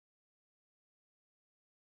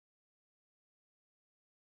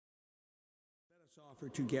Let's offer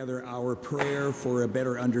together our prayer for a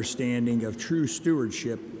better understanding of true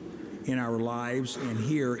stewardship in our lives and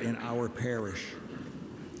here in our parish.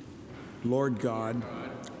 Lord God,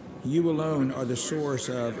 you alone are the source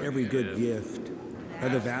of every good gift,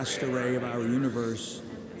 of the vast array of our universe,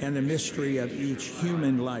 and the mystery of each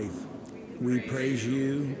human life. We praise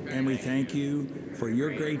you and we thank you for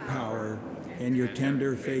your great power and your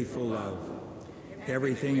tender, faithful love.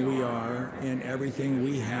 Everything we are and everything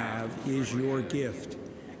we have is your gift,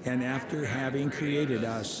 and after having created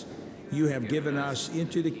us, you have given us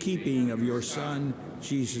into the keeping of your Son,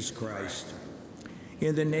 Jesus Christ.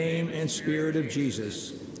 In the name and spirit of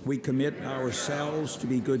Jesus, we commit ourselves to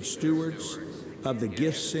be good stewards of the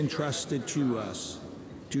gifts entrusted to us,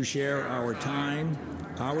 to share our time,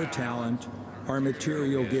 our talent, our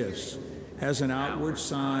material gifts, as an outward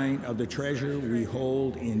sign of the treasure we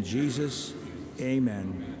hold in Jesus.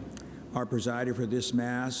 Amen. Our presider for this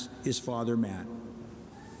Mass is Father Matt.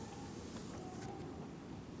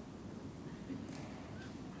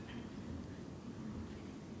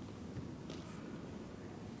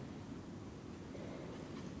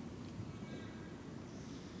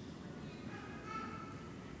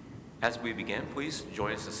 As we begin, please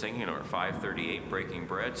join us in singing our 538, Breaking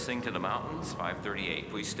Bread, Sing to the Mountains, 538.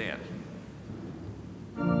 Please stand.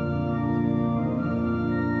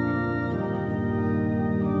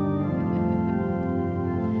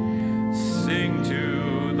 Sing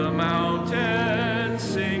to the mountains,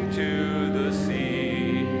 sing to the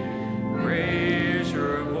sea, raise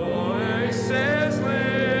your voices,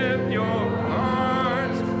 lift your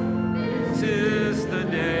hearts. This is the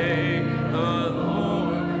day the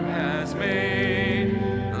Lord has made.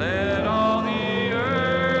 Let all the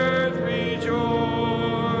earth rejoice.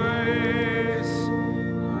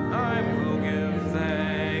 I will give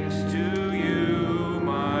thanks to you,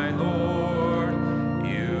 my Lord.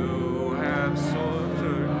 You have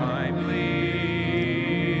answered my plea.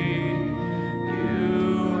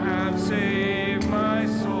 You have saved my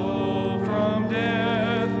soul from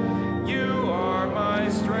death. You are my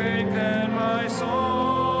strength and my song.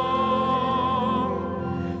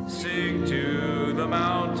 Sing to the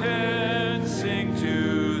mountains, sing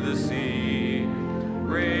to the sea.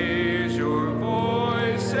 Raise your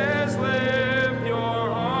voices, lift your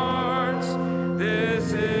hearts.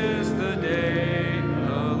 This is the day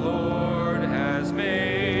the Lord has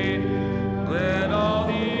made. Let all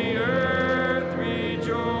the earth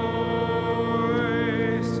rejoice.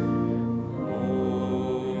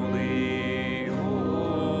 Holy,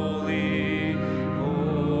 holy,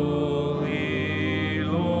 holy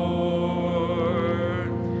Lord.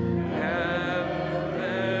 Heaven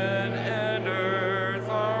and earth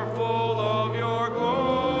are full of your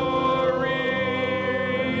glory.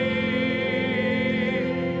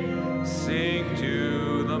 Sing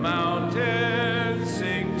to the mountains,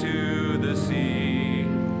 sing to the sea.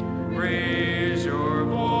 Raise your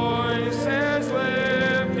voices,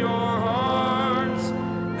 lift your hearts.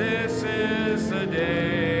 This is the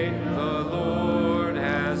day the Lord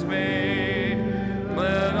has made.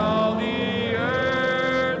 Let all the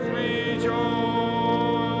earth rejoice.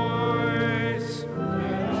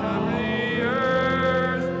 Let the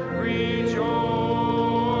earth rejoice.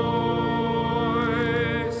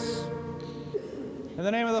 In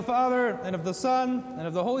the name of the Father, and of the Son, and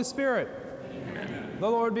of the Holy Spirit. Amen. The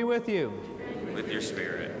Lord be with you. With your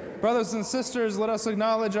spirit. Brothers and sisters, let us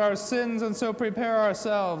acknowledge our sins and so prepare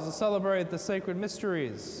ourselves to celebrate the sacred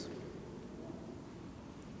mysteries.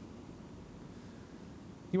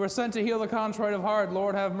 You were sent to heal the contrite of heart.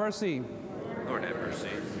 Lord, have mercy. Lord, have mercy.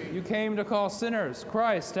 You came to call sinners.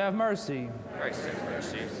 Christ, have mercy. Christ, have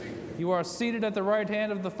mercy. You are seated at the right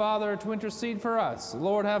hand of the Father to intercede for us.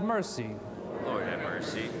 Lord, have mercy. Lord, have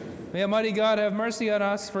mercy. May Almighty God have mercy on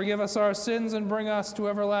us, forgive us our sins, and bring us to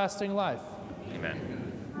everlasting life. Amen.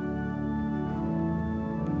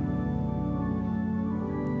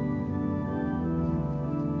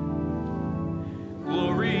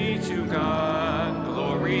 Glory to God,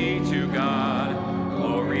 glory to God,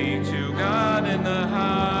 glory to God in the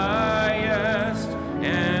highest,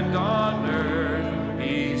 and on earth,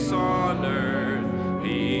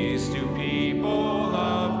 peace to people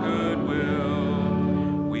of good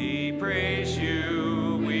will. We praise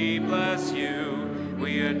you, we bless you,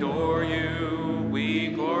 we adore you, we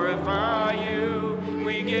glorify you,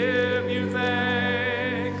 we give you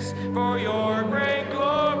thanks for your great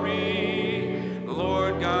glory,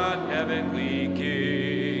 Lord God, heavenly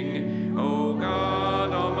King, O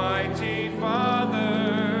God, Almighty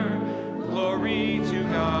Father. Glory to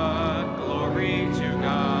God, glory to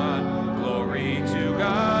God, glory to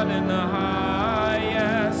God in the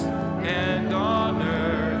highest, and on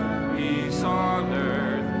earth peace on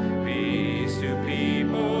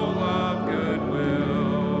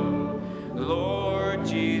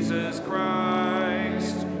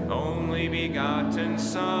begotten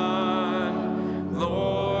Son,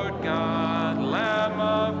 Lord God, Lamb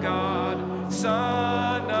of God,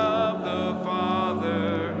 Son of the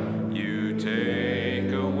Father, you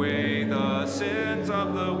take away the sins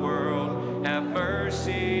of the world, have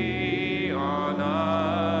mercy on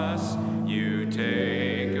us. You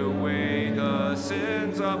take away the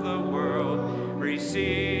sins of the world,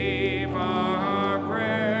 receive our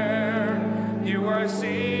prayer. You are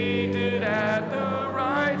seated at the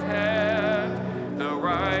right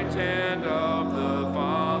hand of the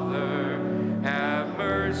Father. Have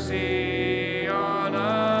mercy on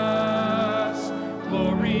us.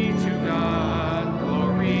 Glory to God,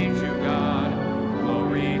 glory to God,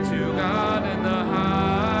 glory to God in the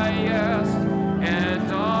highest,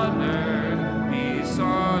 and on earth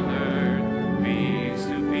peace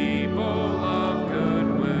to people of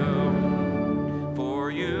good will.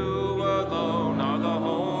 For you alone are the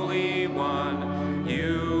Holy One,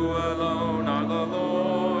 you alone are the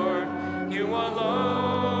Lord, you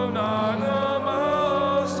alone are the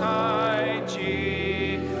Most High,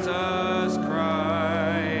 Jesus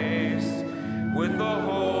Christ, with the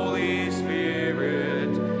Holy Spirit,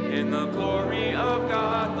 in the glory of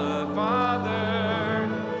God the Father.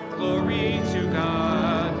 Glory to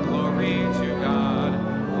God, glory to God,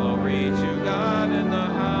 glory to God in the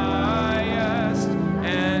highest,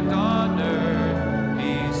 and on earth,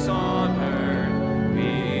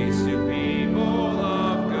 peace to people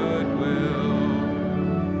of good will.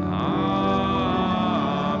 Amen,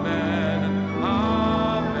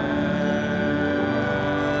 amen.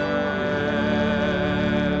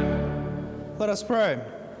 Let us pray.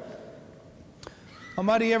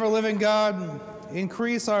 Almighty ever-living God,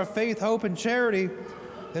 increase our faith, hope, and charity,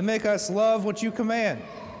 and make us love what you command,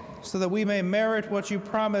 so that we may merit what you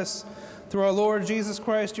promise through our Lord Jesus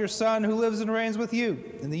Christ, your Son, who lives and reigns with you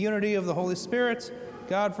in the unity of the Holy Spirit,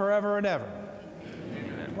 God forever and ever.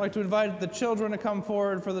 Amen. I'd like to invite the children to come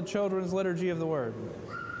forward for the children's liturgy of the word.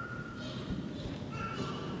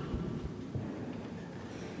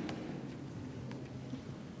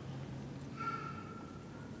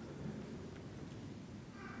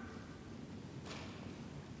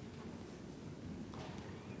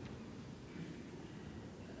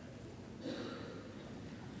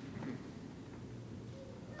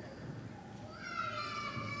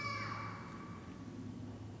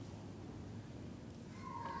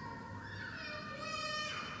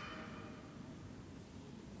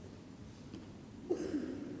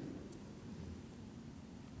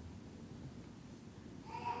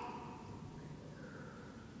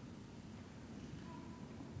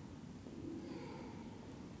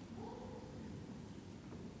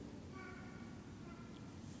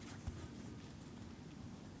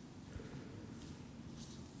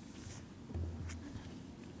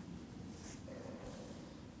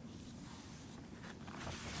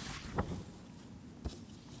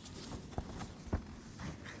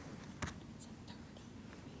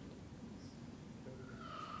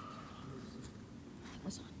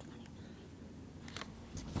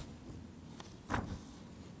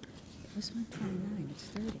 This one 29, it's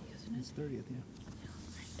 30, isn't it? It's 30th, yeah.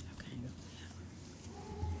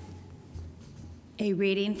 A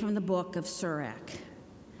reading from the book of Sirach.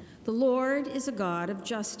 The Lord is a God of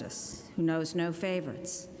justice, who knows no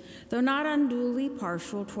favorites. Though not unduly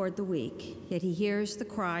partial toward the weak, yet he hears the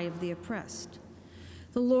cry of the oppressed.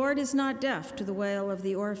 The Lord is not deaf to the wail of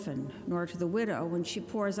the orphan, nor to the widow when she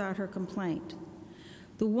pours out her complaint.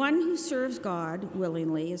 The one who serves God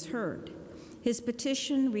willingly is heard. His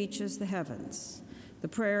petition reaches the heavens. The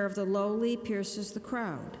prayer of the lowly pierces the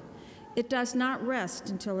crowd. It does not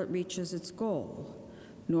rest until it reaches its goal,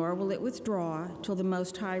 nor will it withdraw till the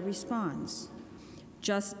Most High responds.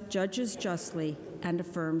 Judges justly and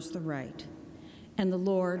affirms the right, and the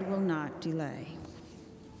Lord will not delay.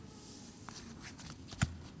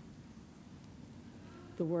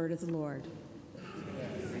 The word of the Lord.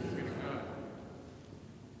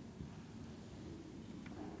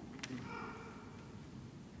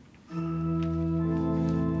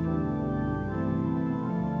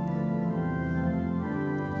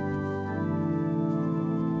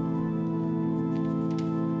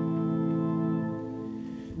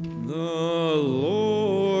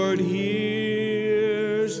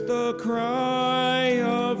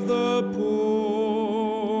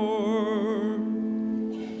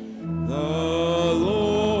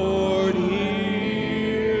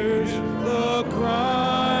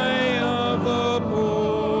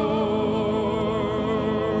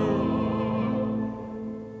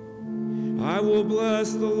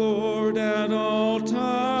 Bless the Lord at all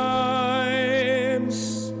times.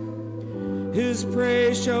 His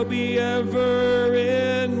praise shall be ever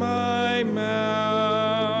in my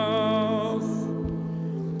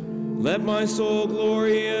Let my soul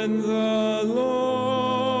glory in the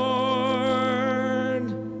Lord.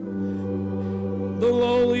 The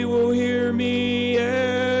lowly will hear me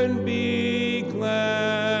and be glad.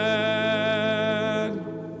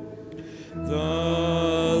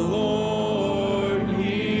 The Lord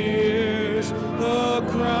hears the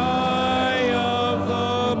cry of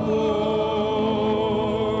the poor.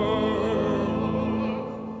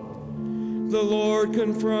 The Lord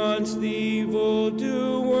confronts the evildoers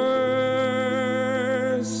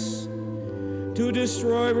to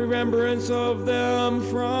destroy remembrance of them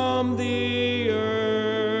from the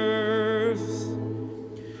earth.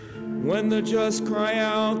 When the just cry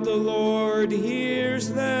out, the Lord hears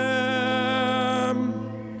them,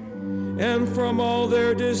 and from all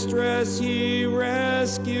their distress he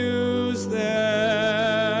rescues them.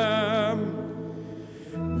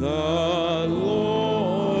 The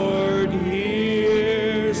Lord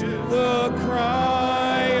hears the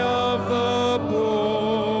cry of the poor.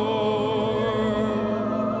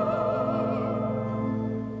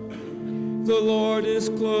 The Lord is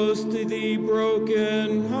close to the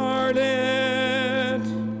brokenhearted,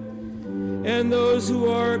 and those who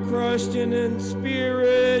are crushed in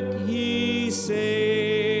spirit he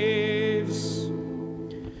saves.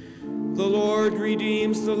 The Lord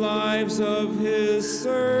redeems the lives of his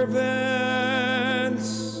servants.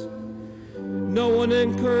 No one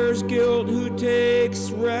incurs guilt who takes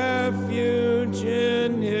refuge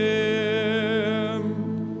in him.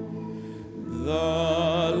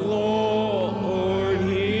 The Lord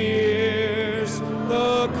hears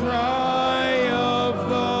the cry of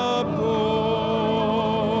the poor.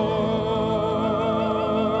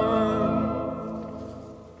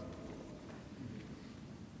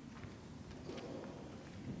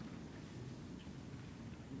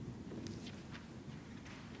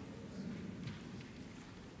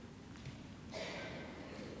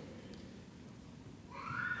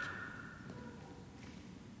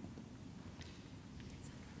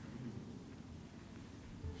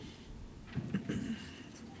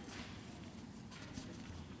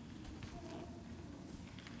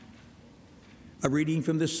 A reading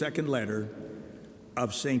from the second letter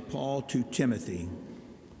of St. Paul to Timothy.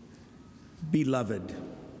 Beloved,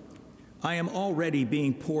 I am already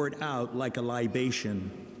being poured out like a libation,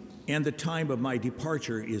 and the time of my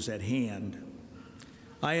departure is at hand.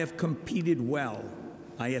 I have competed well.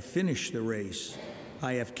 I have finished the race.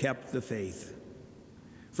 I have kept the faith.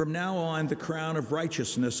 From now on, the crown of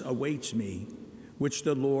righteousness awaits me, which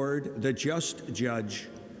the Lord, the just judge,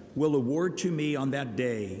 will award to me on that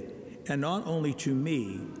day, and not only to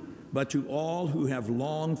me, but to all who have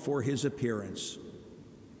longed for his appearance.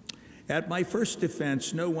 At my first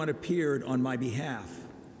defense, no one appeared on my behalf,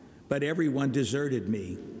 but everyone deserted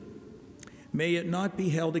me. May it not be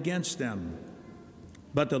held against them.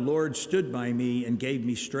 But the Lord stood by me and gave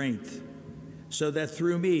me strength, so that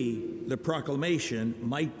through me the proclamation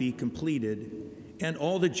might be completed, and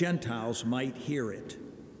all the Gentiles might hear it.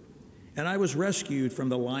 And I was rescued from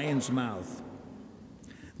the lion's mouth.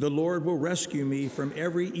 The Lord will rescue me from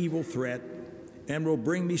every evil threat and will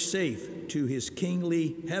bring me safe to his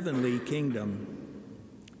kingly, heavenly kingdom.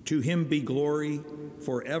 To him be glory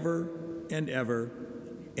forever and ever.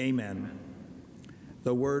 Amen.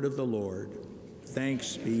 The word of the Lord.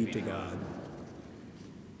 Thanks be to God.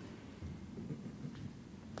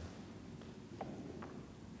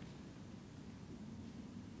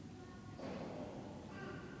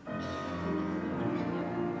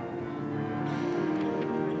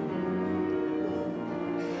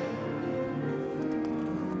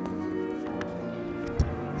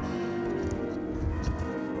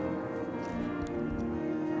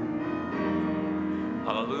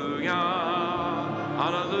 Hallelujah,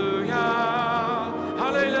 hallelujah,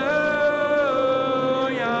 hallelujah.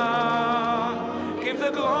 Give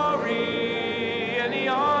the glory and the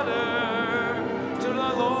honor to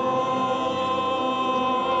the Lord.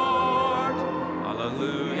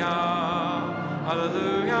 Hallelujah,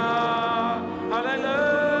 hallelujah,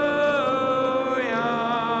 hallelujah.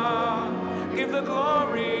 Give the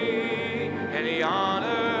glory and the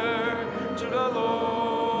honor to the Lord.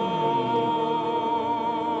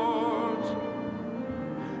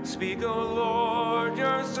 Speak, O Lord,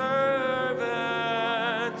 your servant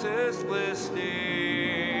is listening.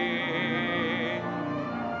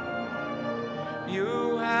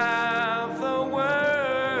 You have the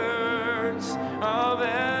words of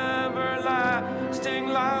everlasting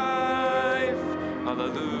life.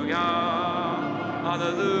 Hallelujah,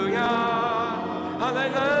 hallelujah,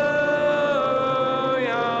 hallelujah.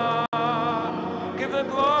 Give the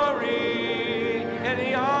glory and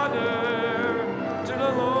the honor to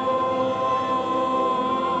the Lord.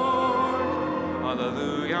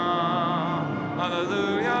 Hallelujah,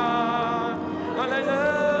 hallelujah,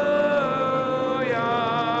 hallelujah.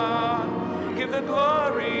 Give the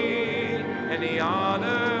glory and the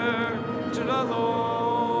honor to the Lord.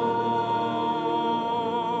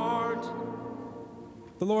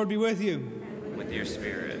 The Lord be with you. With your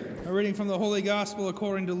spirit. A reading from the Holy Gospel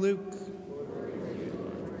according to Luke.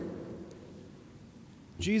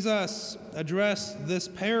 Jesus addressed this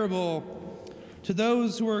parable to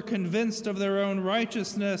those who were convinced of their own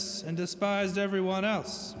righteousness and despised everyone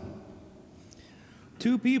else.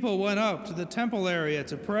 Two people went up to the temple area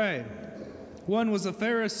to pray. One was a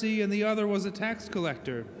Pharisee and the other was a tax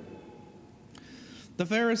collector. The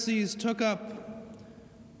Pharisee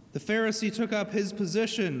took up his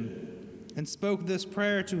position and spoke this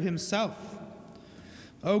prayer to himself.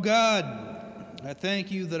 "O God, I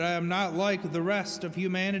thank you that I am not like the rest of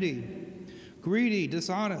humanity, greedy,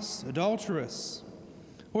 dishonest, adulterous,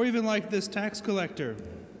 or even like this tax collector.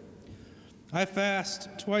 I fast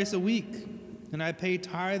twice a week, and I pay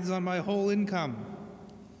tithes on my whole income."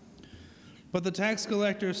 But the tax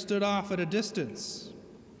collector stood off at a distance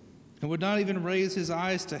and would not even raise his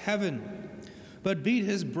eyes to heaven, but beat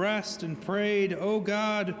his breast and prayed, "O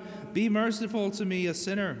God, be merciful to me, a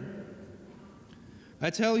sinner."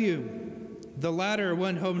 I tell you, the latter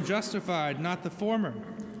went home justified, not the former.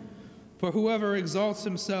 For whoever exalts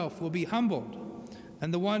himself will be humbled,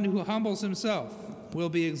 and the one who humbles himself will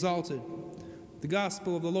be exalted. The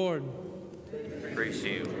Gospel of the Lord. Praise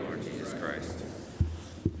you, Lord Jesus Christ.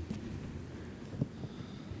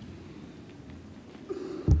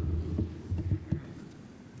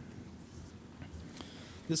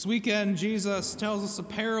 This weekend, Jesus tells us a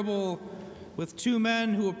parable with two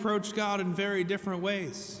men who approach God in very different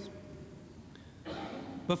ways.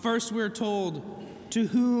 But first, we're told to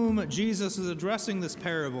whom Jesus is addressing this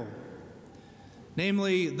parable,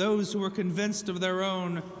 namely those who were convinced of their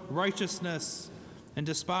own righteousness and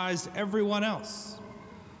despised everyone else.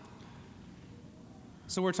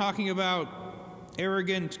 So we're talking about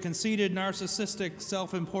arrogant, conceited, narcissistic,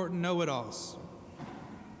 self-important know-it-alls.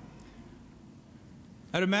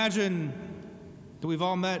 I'd imagine that we've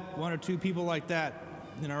all met one or two people like that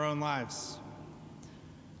in our own lives.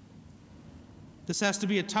 This has to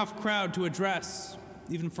be a tough crowd to address,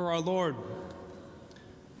 even for our Lord.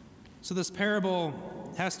 So this parable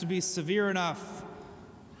has to be severe enough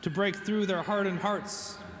to break through their hardened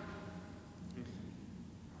hearts.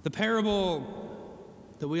 The parable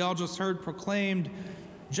that we all just heard proclaimed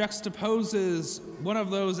juxtaposes one of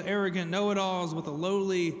those arrogant know-it-alls with a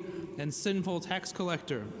lowly and sinful tax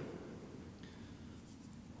collector.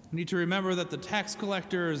 We need to remember that the tax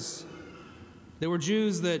collectors, they were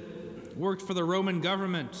Jews that worked for the Roman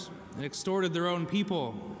government and extorted their own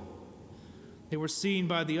people. They were seen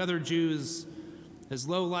by the other Jews as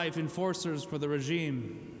low-life enforcers for the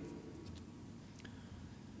regime.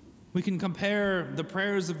 We can compare the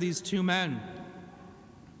prayers of these two men.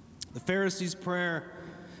 The Pharisee's prayer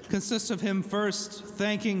consists of him first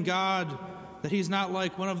thanking God that he's not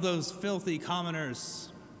like one of those filthy commoners,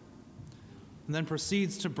 and then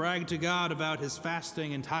proceeds to brag to God about his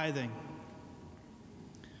fasting and tithing.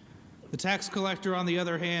 The tax collector, on the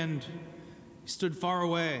other hand, he stood far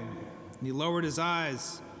away, and he lowered his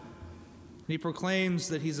eyes, and he proclaims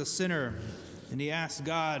that he's a sinner, and he asks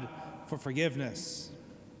God for forgiveness.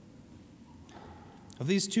 Of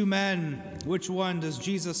these two men, which one does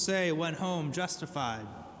Jesus say went home justified?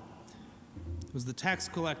 It was the tax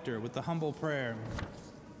collector with the humble prayer.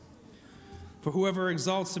 For whoever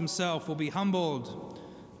exalts himself will be humbled,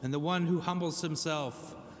 and the one who humbles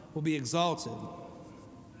himself will be exalted.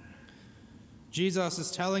 Jesus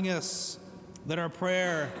is telling us that our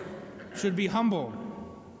prayer should be humble,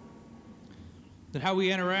 that how we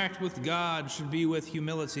interact with God should be with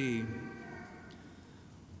humility.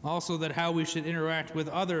 Also, that how we should interact with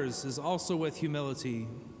others is also with humility.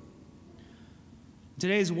 In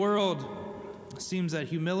today's world, it seems that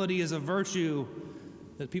humility is a virtue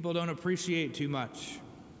that people don't appreciate too much.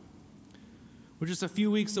 We're just a few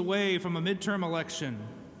weeks away from a midterm election,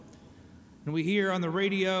 and we hear on the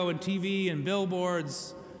radio and TV and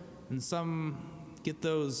billboards, and some get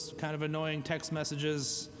those kind of annoying text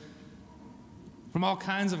messages from all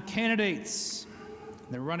kinds of candidates.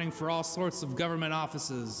 They're running for all sorts of government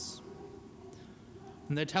offices.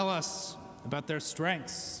 And they tell us about their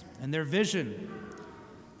strengths and their vision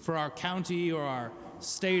for our county or our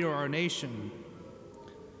state or our nation.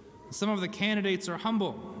 Some of the candidates are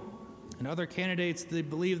humble, and other candidates, they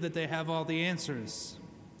believe that they have all the answers.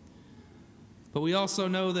 But we also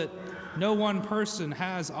know that no one person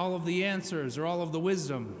has all of the answers or all of the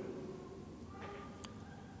wisdom.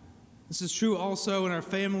 This is true also in our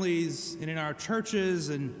families and in our churches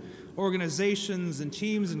and organizations and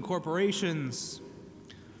teams and corporations,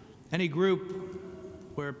 any group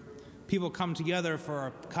where people come together for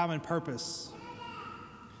a common purpose.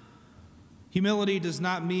 Humility does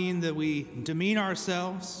not mean that we demean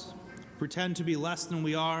ourselves, pretend to be less than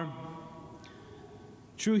we are.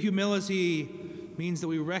 True humility means that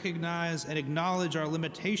we recognize and acknowledge our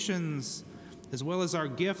limitations as well as our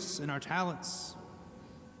gifts and our talents.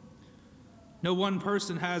 No one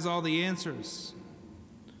person has all the answers.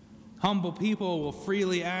 Humble people will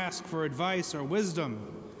freely ask for advice or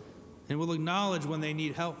wisdom and will acknowledge when they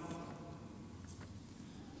need help.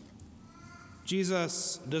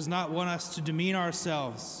 Jesus does not want us to demean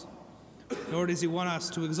ourselves, nor does he want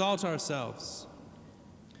us to exalt ourselves.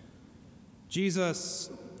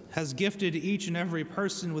 Jesus has gifted each and every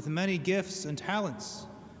person with many gifts and talents.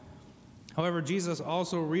 However, Jesus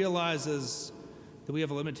also realizes that we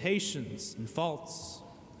have limitations and faults.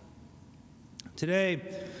 Today,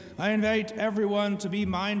 I invite everyone to be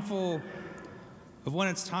mindful of when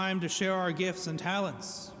it's time to share our gifts and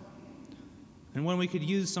talents, and when we could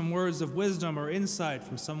use some words of wisdom or insight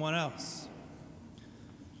from someone else.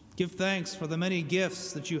 Give thanks for the many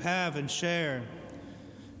gifts that you have and share,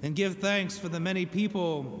 and give thanks for the many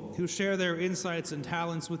people who share their insights and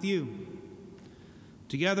talents with you.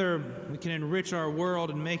 Together, we can enrich our world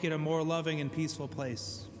and make it a more loving and peaceful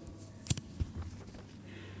place.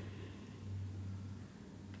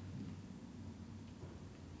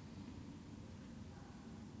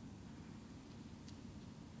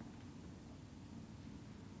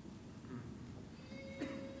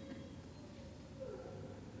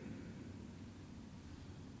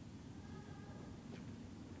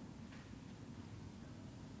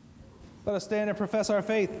 Let us stand and profess our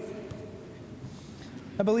faith.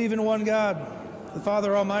 I believe in one God, the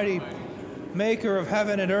Father Almighty, maker of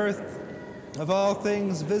heaven and earth, of all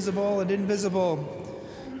things visible and invisible.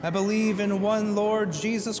 I believe in one Lord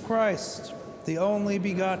Jesus Christ, the only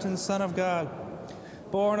begotten Son of God,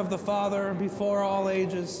 born of the Father before all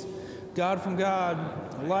ages, God from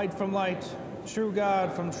God, light from light, true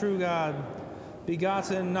God from true God,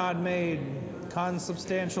 begotten, not made,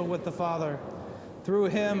 consubstantial with the Father. Through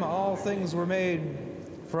him all things were made.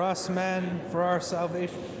 For us men, for our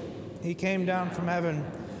salvation, he came down from heaven,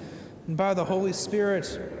 and by the Holy Spirit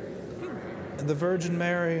and the Virgin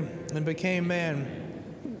Mary, and became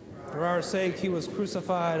man. For our sake he was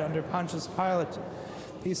crucified under Pontius Pilate.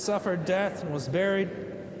 He suffered death and was buried,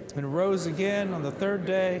 and rose again on the third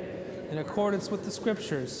day in accordance with the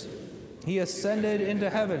Scriptures. He ascended into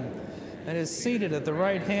heaven and is seated at the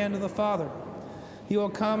right hand of the Father. He will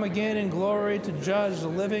come again in glory to judge the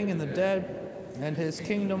living and the dead, and his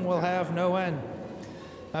kingdom will have no end.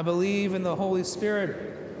 I believe in the Holy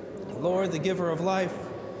Spirit, Lord, the giver of life,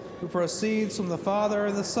 who proceeds from the Father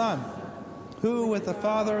and the Son, who with the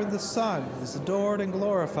Father and the Son is adored and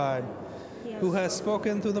glorified, who has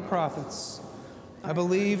spoken through the prophets. I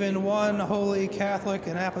believe in one holy Catholic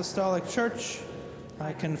and Apostolic Church.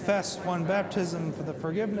 I confess one baptism for the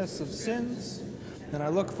forgiveness of sins, and I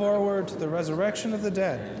look forward to the resurrection of the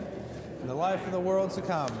dead and the life of the world to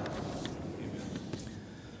come.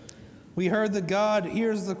 We heard that God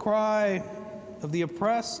hears the cry of the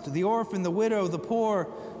oppressed, the orphan, the widow, the poor,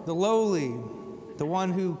 the lowly, the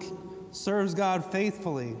one who serves God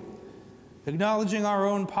faithfully. Acknowledging our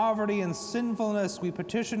own poverty and sinfulness, we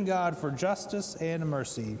petition God for justice and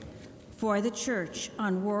mercy. For the Church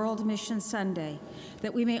on World Mission Sunday,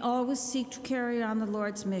 that we may always seek to carry on the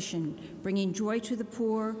Lord's mission, bringing joy to the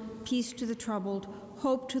poor, peace to the troubled,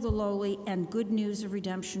 hope to the lowly, and good news of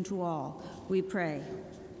redemption to all, we pray.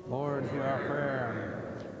 Lord, hear our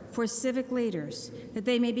prayer. For civic leaders, that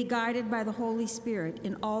they may be guided by the Holy Spirit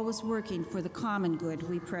in always working for the common good,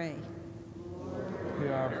 we pray.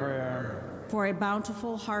 Hear our prayer. For a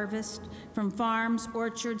bountiful harvest from farms,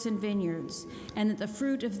 orchards, and vineyards, and that the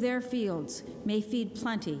fruit of their fields may feed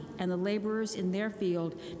plenty, and the laborers in their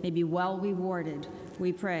field may be well rewarded,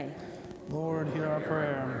 we pray. Lord, hear our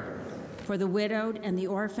prayer. For the widowed and the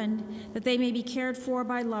orphaned, that they may be cared for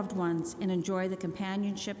by loved ones and enjoy the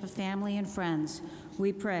companionship of family and friends,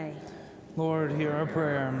 we pray. Lord, hear our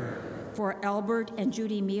prayer. For Albert and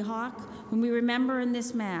Judy Mihawk, whom we remember in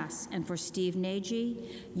this Mass, and for Steve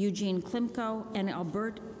Nagy, Eugene Klimko, and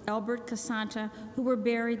Albert Casanta, who were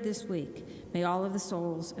buried this week. May all of the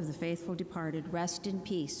souls of the faithful departed rest in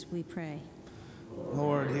peace, we pray.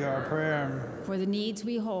 Lord, hear our prayer. For the needs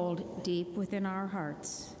we hold deep within our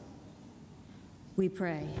hearts, we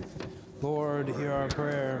pray. Lord, hear our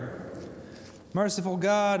prayer. Merciful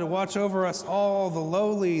God, watch over us all, the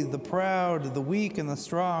lowly, the proud, the weak, and the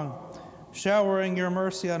strong. showering your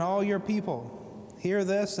mercy on all your people. Hear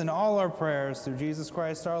this and all our prayers through Jesus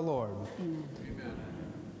Christ our Lord. Amen.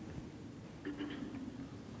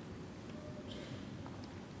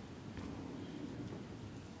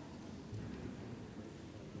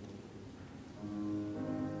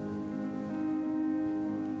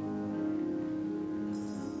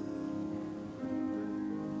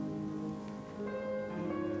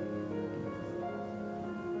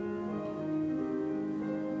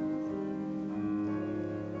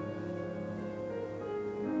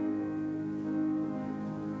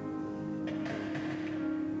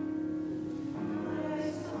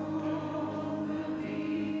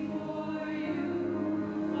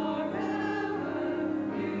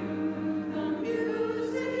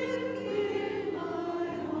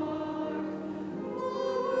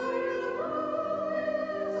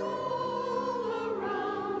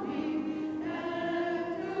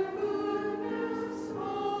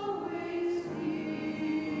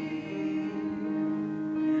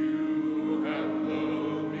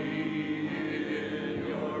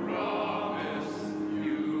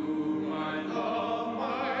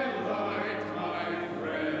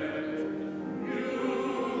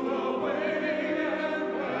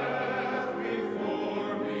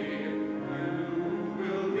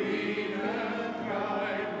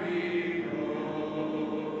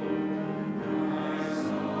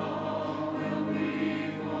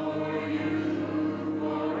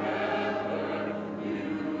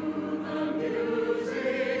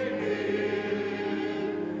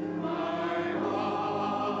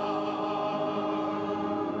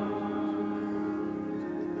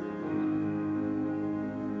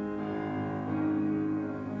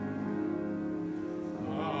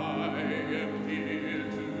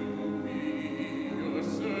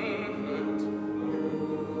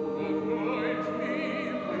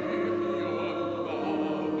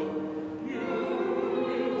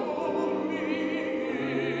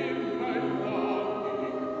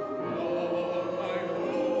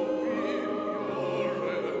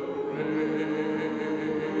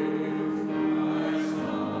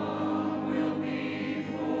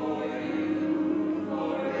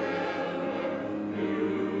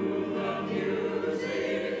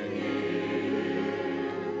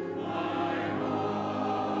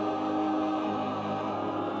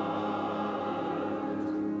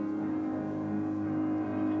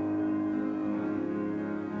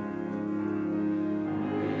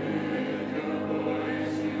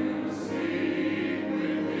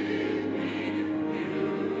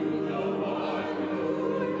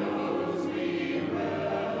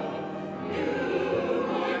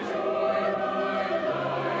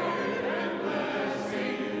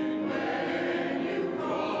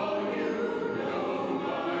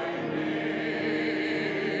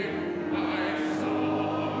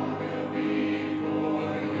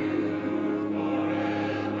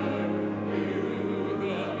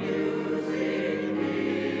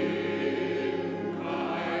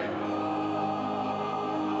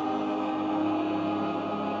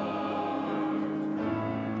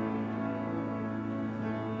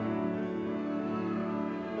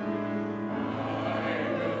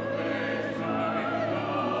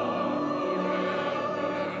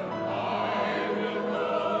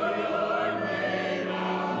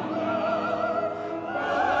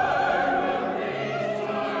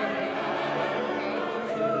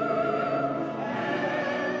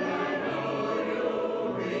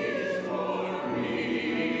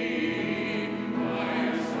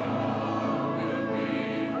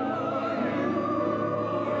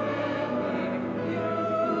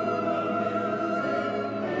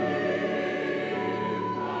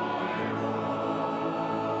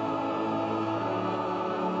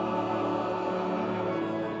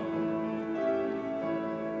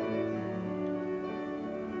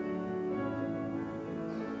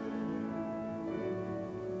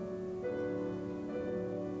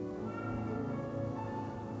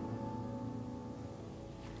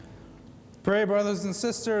 Pray, brothers and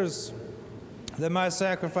sisters, that my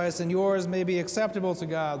sacrifice and yours may be acceptable to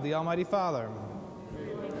God, the Almighty Father.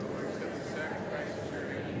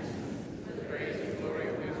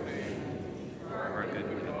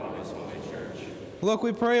 Look,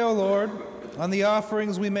 we pray, O Lord, on the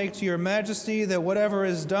offerings we make to your majesty, that whatever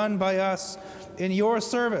is done by us in your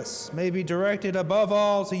service may be directed above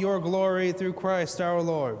all to your glory through Christ our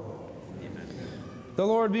Lord. Amen. The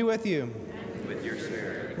Lord be with you. And with your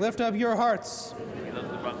spirit. Lift up your hearts. We lift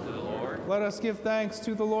them up to the Lord. Let us give thanks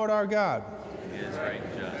to the Lord our God. It is right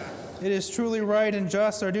and just. It is truly right and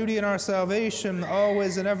just, our duty and our salvation,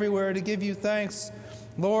 always and everywhere, to give you thanks,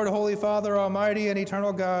 Lord, Holy Father, Almighty and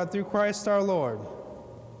eternal God, through Christ our Lord.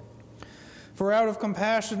 For out of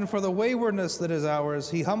compassion for the waywardness that is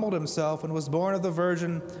ours, he humbled himself and was born of the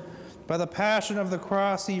Virgin. By the passion of the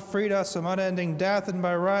cross, he freed us from unending death, and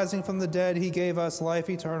by rising from the dead, he gave us life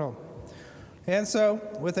eternal. And so,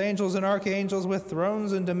 with angels and archangels, with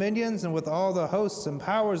thrones and dominions, and with all the hosts and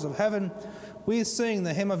powers of heaven, we sing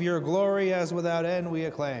the hymn of your glory, as without end we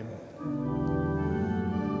acclaim.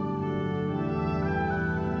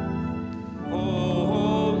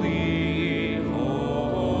 Holy,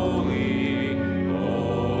 holy,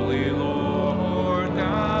 holy Lord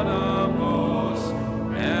God of hosts,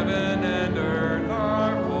 heaven and earth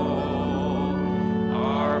are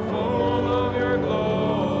full of your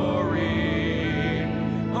glory.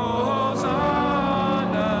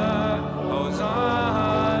 Hosanna,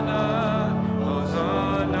 Hosanna,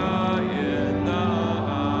 Hosanna in the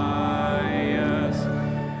highest.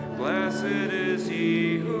 Blessed is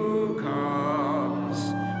he who comes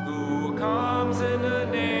in the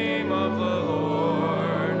name of the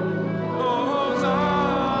Lord.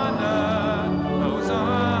 Hosanna,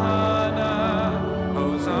 Hosanna,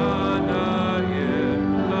 Hosanna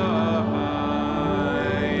in the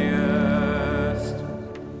highest.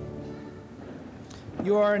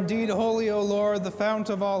 You are indeed holy, O Lord, the fount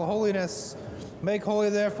of all holiness. Make holy,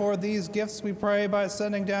 therefore, these gifts, we pray, by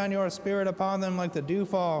sending down your Spirit upon them like the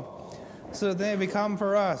dewfall, so that they become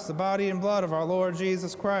for us the body and blood of our Lord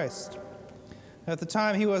Jesus Christ. At the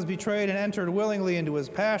time he was betrayed and entered willingly into his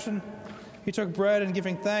passion, he took bread and,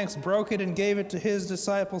 giving thanks, broke it and gave it to his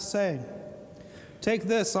disciples, saying, "Take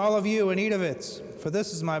this, all of you, and eat of it, for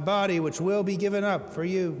this is my body, which will be given up for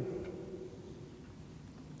you."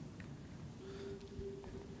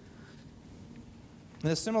 In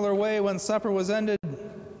a similar way, when supper was ended,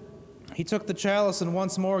 he took the chalice, and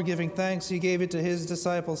once more giving thanks, he gave it to his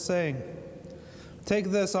disciples, saying, "Take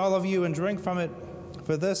this, all of you, and drink from it,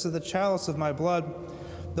 for this is the chalice of my blood,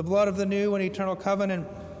 the blood of the new and eternal covenant,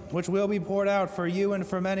 which will be poured out for you and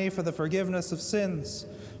for many for the forgiveness of sins.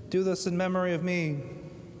 Do this in memory of me."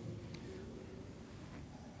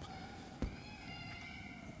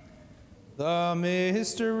 The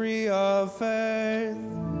mystery of faith.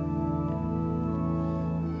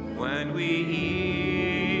 When we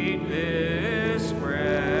eat this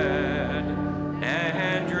bread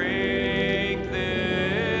and drink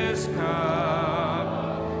this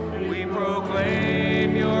cup, we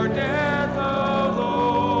proclaim your death, O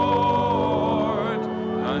Lord,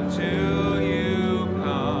 until you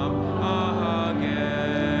come again.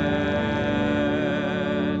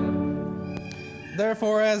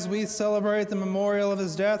 Therefore, as we celebrate the memorial of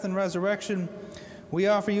his death and resurrection, we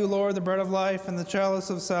offer you, Lord, the bread of life and the chalice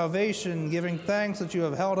of salvation, giving thanks that you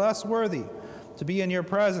have held us worthy to be in your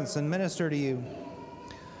presence and minister to you.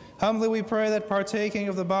 Humbly we pray that, partaking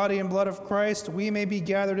of the body and blood of Christ, we may be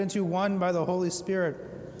gathered into one by the Holy Spirit.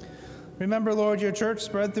 Remember, Lord, your church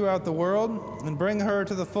spread throughout the world, and bring her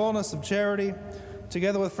to the fullness of charity,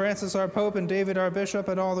 together with Francis our Pope and David our Bishop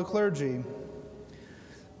and all the clergy.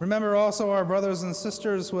 Remember also our brothers and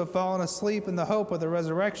sisters who have fallen asleep in the hope of the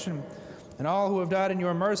resurrection, and all who have died in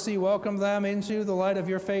your mercy. Welcome them into the light of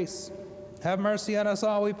your face. Have mercy on us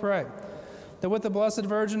all, we pray, that with the Blessed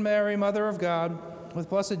Virgin Mary, Mother of God, with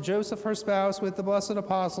blessed Joseph, her spouse, with the blessed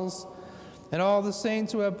apostles, and all the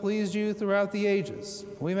saints who have pleased you throughout the ages,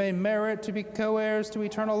 we may merit to be co-heirs to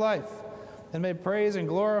eternal life, and may praise and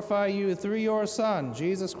glorify you through your Son,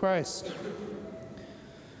 Jesus Christ.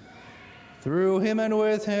 Through him and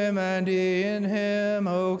with him and in him,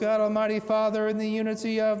 O God, Almighty Father, in the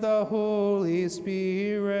unity of the Holy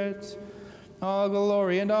Spirit, all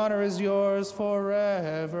glory and honor is yours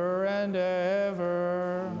forever and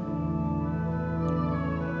ever.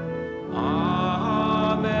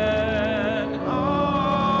 Amen.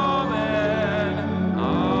 Amen.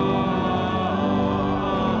 Amen.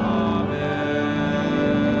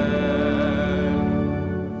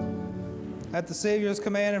 At the Savior's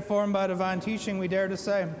command, informed by divine teaching, we dare to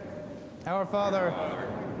say, Our Father,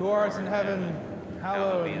 who art in heaven,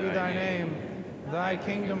 hallowed be thy name. Thy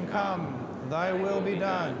kingdom come, thy will be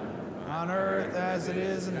done, on earth as it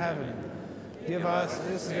is in heaven. Give us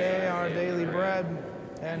this day our daily bread,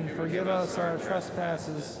 and forgive us our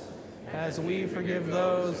trespasses, as we forgive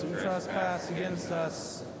those who trespass against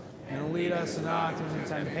us. And lead us not into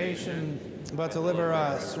temptation, but deliver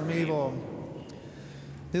us from evil.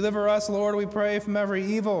 Deliver us, Lord, we pray, from every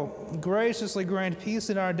evil. Graciously grant peace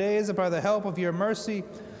in our days, that by the help of your mercy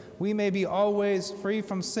we may be always free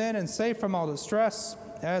from sin and safe from all distress,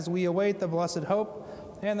 as we await the blessed hope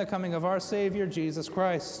and the coming of our Savior, Jesus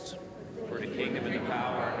Christ. For the kingdom and the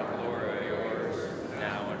power and the glory are yours,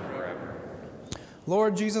 now and forever.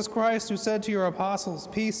 Lord Jesus Christ, who said to your apostles,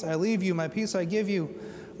 Peace I leave you, my peace I give you,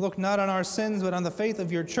 Look not on our sins, but on the faith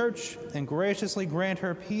of your church, and graciously grant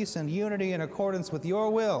her peace and unity in accordance with your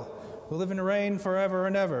will, who live and reign forever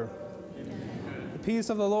and ever. Amen. The peace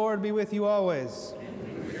of the Lord be with you always.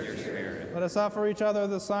 And with your spirit. Let us offer each other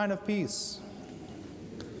the sign of peace.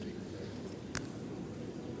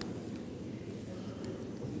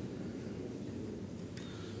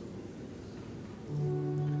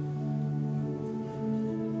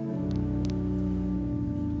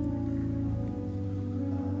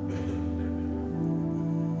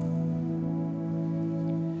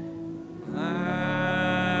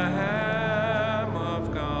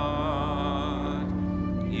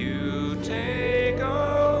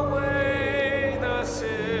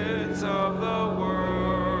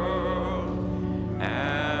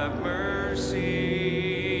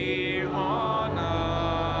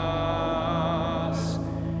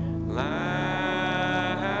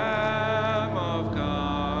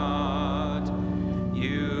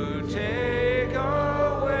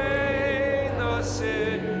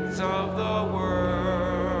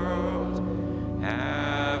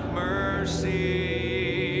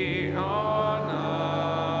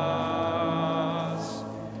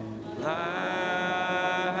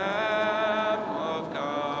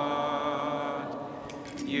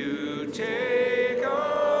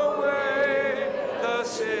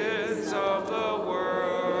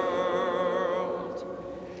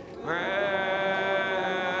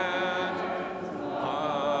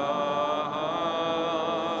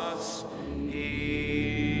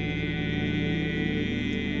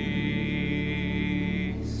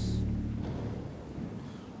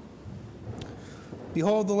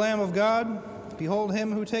 Behold the Lamb of God. Behold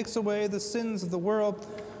him who takes away the sins of the world.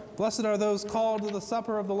 Blessed are those called to the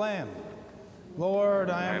supper of the Lamb. Lord,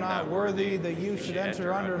 I am not worthy that you should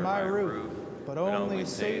enter under my roof, but only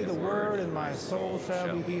say the word, and my soul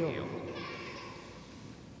shall be healed.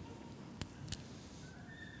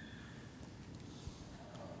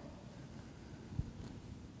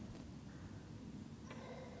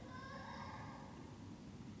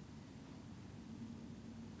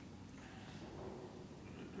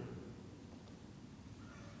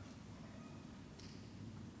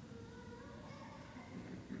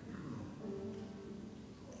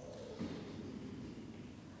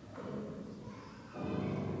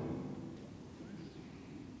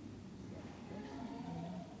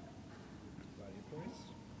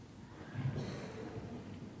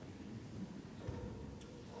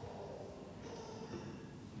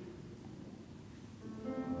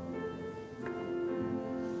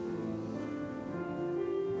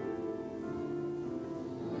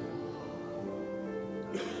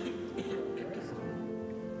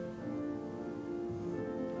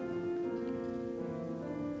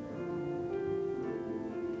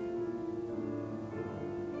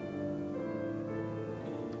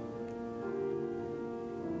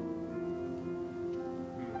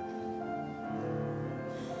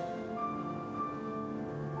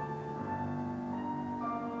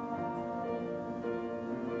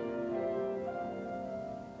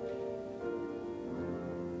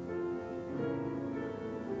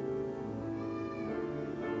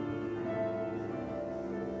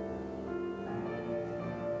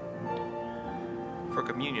 For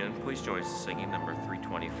communion, please join us singing number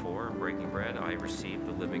 324, Breaking Bread, I Receive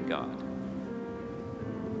the Living God.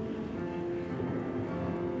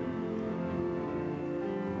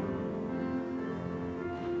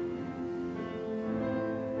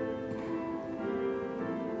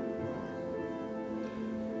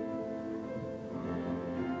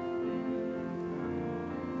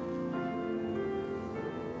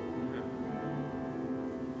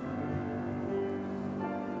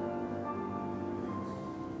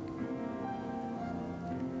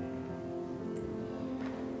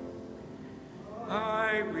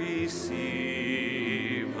 I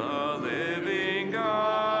receive the living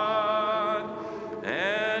God,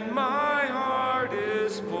 and my heart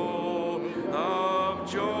is full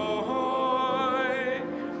of joy.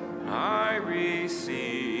 I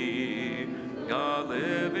receive the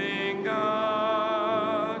living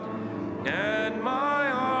God, and my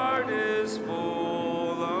heart is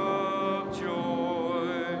full of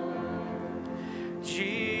joy.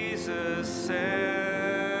 Jesus said,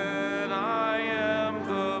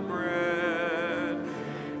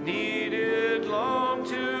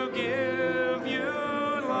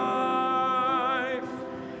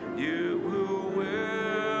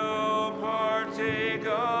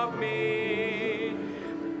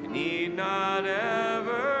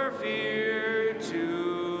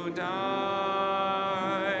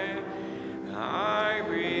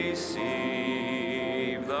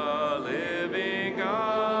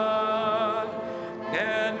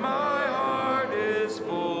 and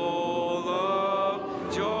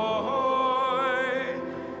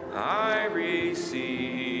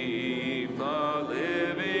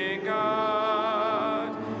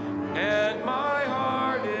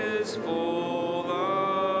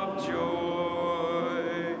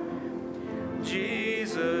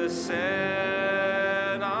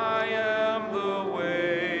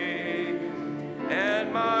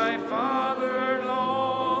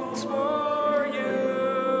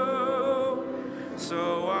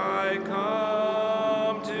So I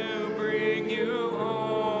come to bring you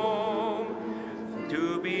home,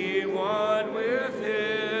 to be one with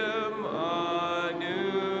him anew.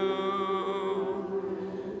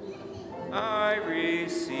 I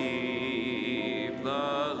receive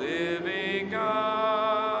the living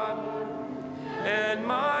God, and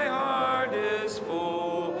my heart is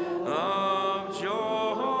full of joy.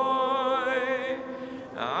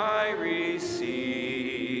 I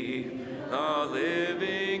receive the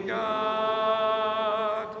living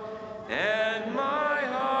God, and my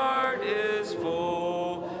heart is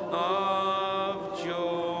full of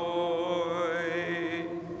joy.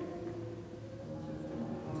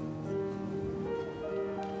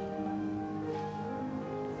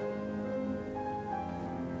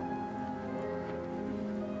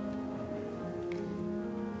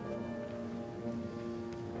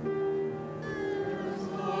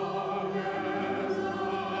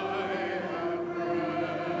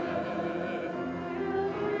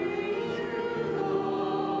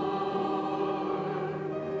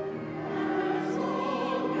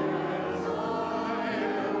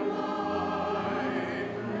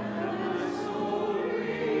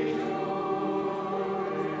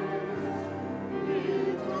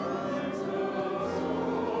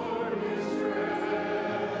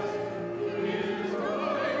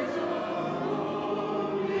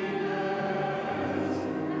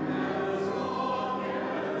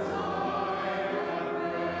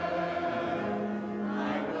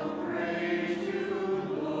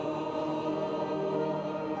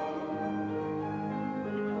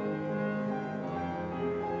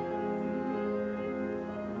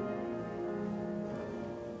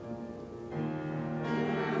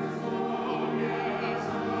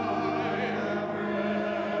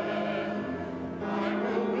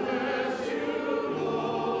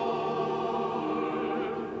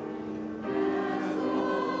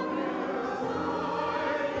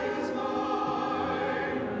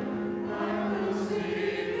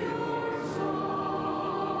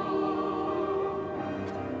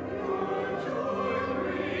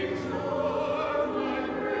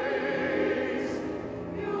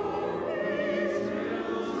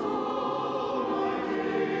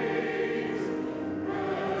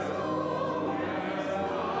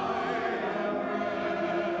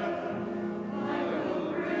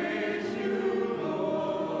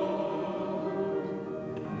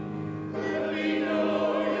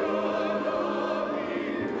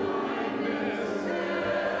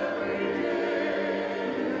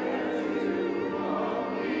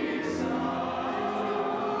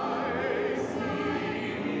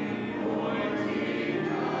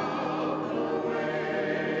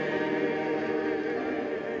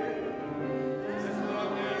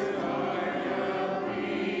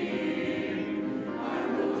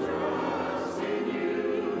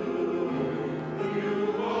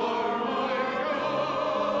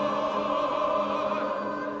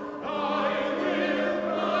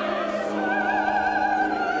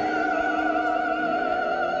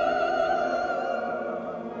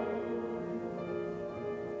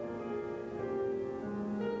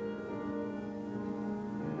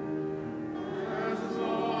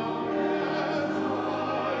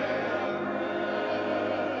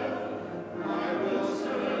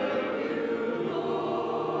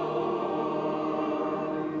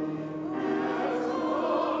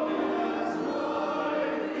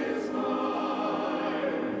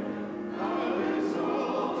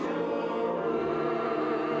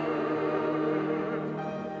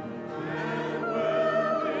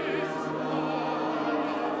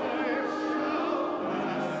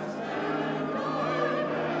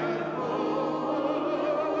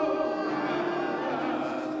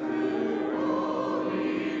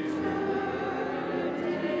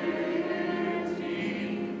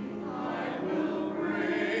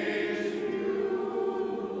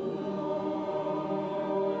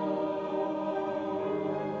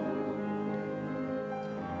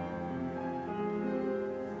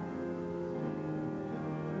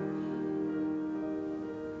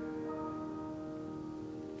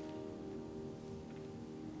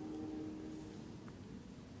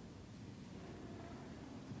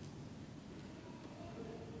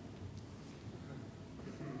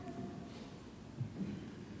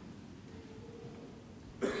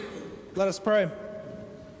 Let us pray.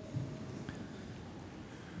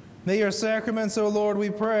 May your sacraments, O Lord,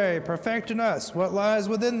 we pray, perfect in us what lies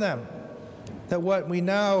within them, that what we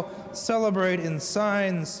now celebrate in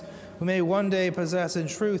signs we may one day possess in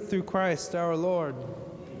truth through Christ our Lord.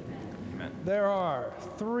 Amen. There are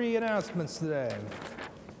 3 announcements today.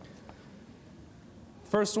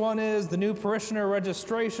 First one is the new parishioner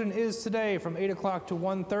registration is today from 8 o'clock to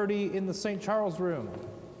 1:30 in the St. Charles room.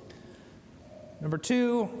 Number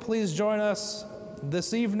 2, please join us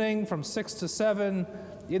this evening from 6 to 7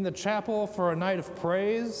 in the chapel for a night of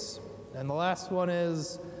praise. And the last one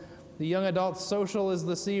is the young adult social is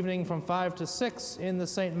this evening from 5 to 6 in the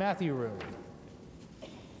St. Matthew room.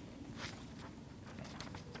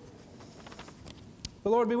 The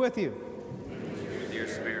Lord be with you. With your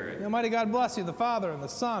spirit. The Almighty God bless you, the Father, and the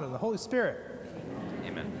Son, and the Holy Spirit.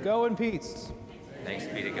 Amen. Go in peace. Thanks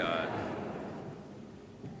be to God.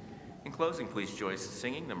 In closing, please join us in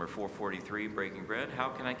singing number 443, Breaking Bread. How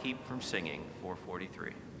can I keep from singing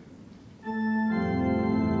 443?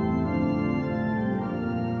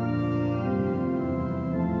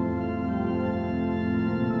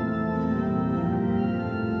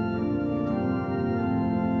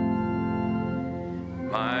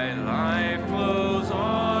 My life flows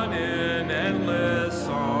on in endless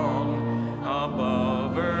song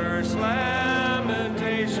above earth's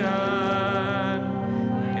lamentation.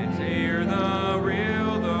 It's here the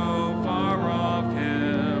real, though far off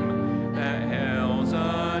hymn that hails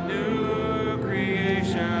a new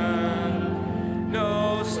creation.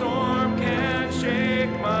 No storm can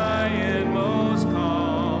shake my inmost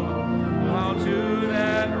calm, while to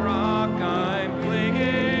that rock I'm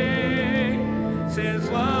clinging. Since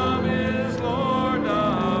love